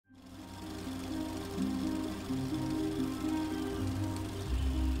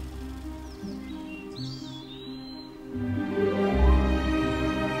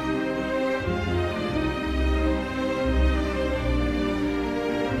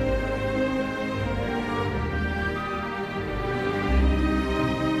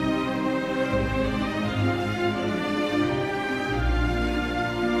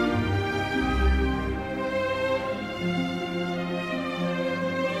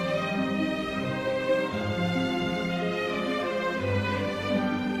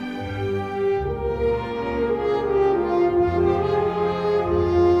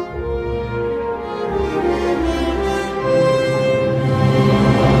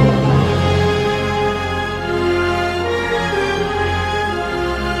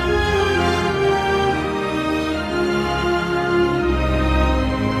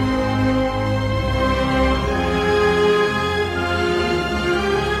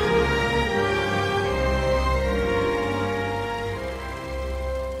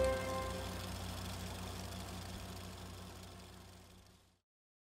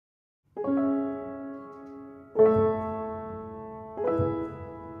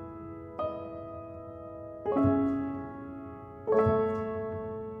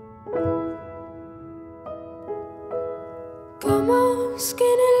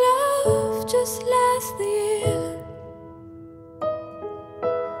skinny love just last the year.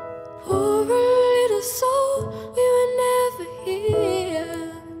 Poor little soul, we were never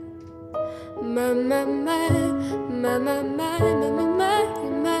here. My, my, my, my, my, my, my, my,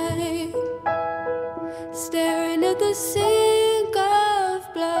 my. Staring at the sink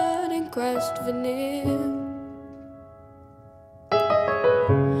of blood and crushed veneer.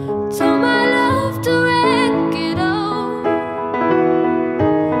 Told my love to wreck it all.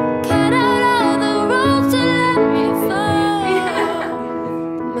 Cut out all the ropes to let me fall.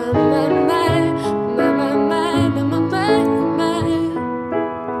 My, my, my, my, my, my, my, my, my.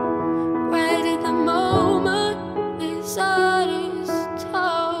 Right at the moment his heart is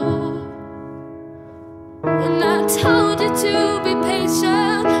told. And I told you to be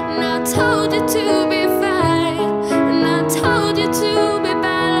patient, and I told you to be fine, and I told you to be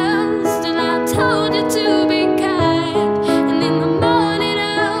balanced, and I told you to be kind. And in the morning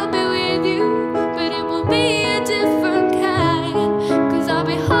I'll be with you, but it will be a different kind. 'Cause I'll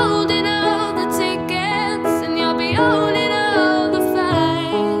be holding all the tickets, and you'll be owning all the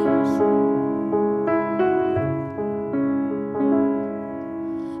flights.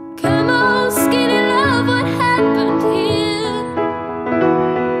 Come on, skinny love, what happened here?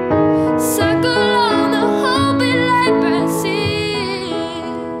 Circle on the whole bit like Brazil.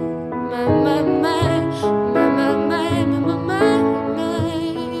 My, my, my, my, my, my, my, my, my.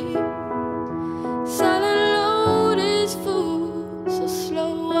 Silent load is full, so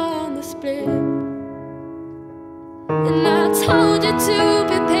slow on the split. And I told you to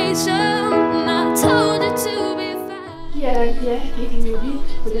be patient, and I told you to be fine. Kijelentje Kiki Judit,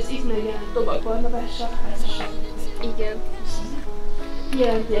 hogy az itt megjelent Tobak Barnabással házasságot köt. Igen.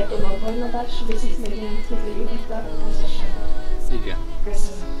 Kijelentje Tobak Barnabás, hogy az itt megjelent Kiki Judittal házasságot köt. Igen.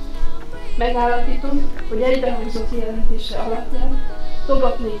 Köszönöm. Megállapítom, hogy egybehangzó kijelentése alapján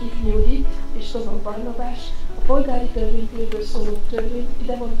Tobakné Kiki Judit és Tobak Barnabás a polgári törvénykönyvből szóló törvény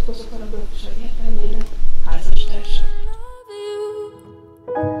ide vonatkozó paragrafusa értelmében házastársak.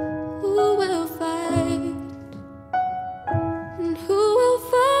 Who will fight? And who will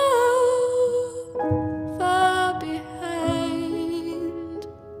fall far behind?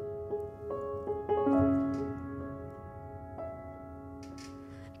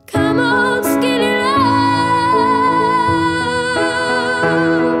 Come on, skinny love.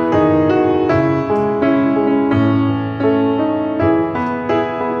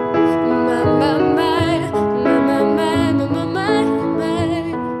 My, my, my, my, my, my, my, my, my, my.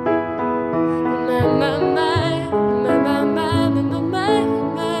 My, my, my, my, my, my, my, my,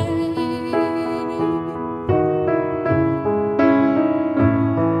 my.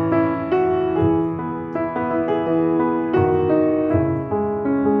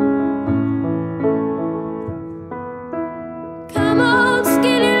 Come on,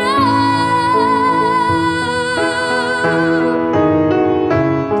 skinny love.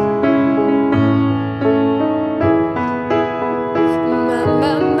 My,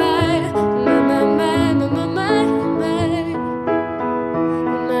 my, my, my, my, my, my, my, my, my.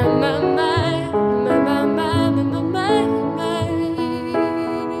 My, my, my, my, my, my, my, my, my, my.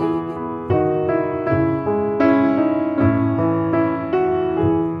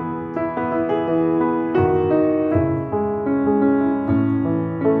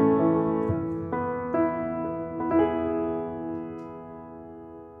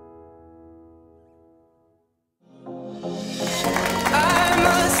 I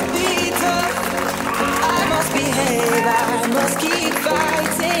must be tough, I must behave, I must keep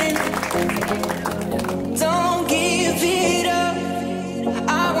fighting. Don't give it up,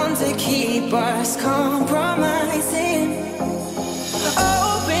 I want to keep us compromising.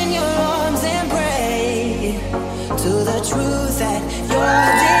 Open your arms and pray to the truth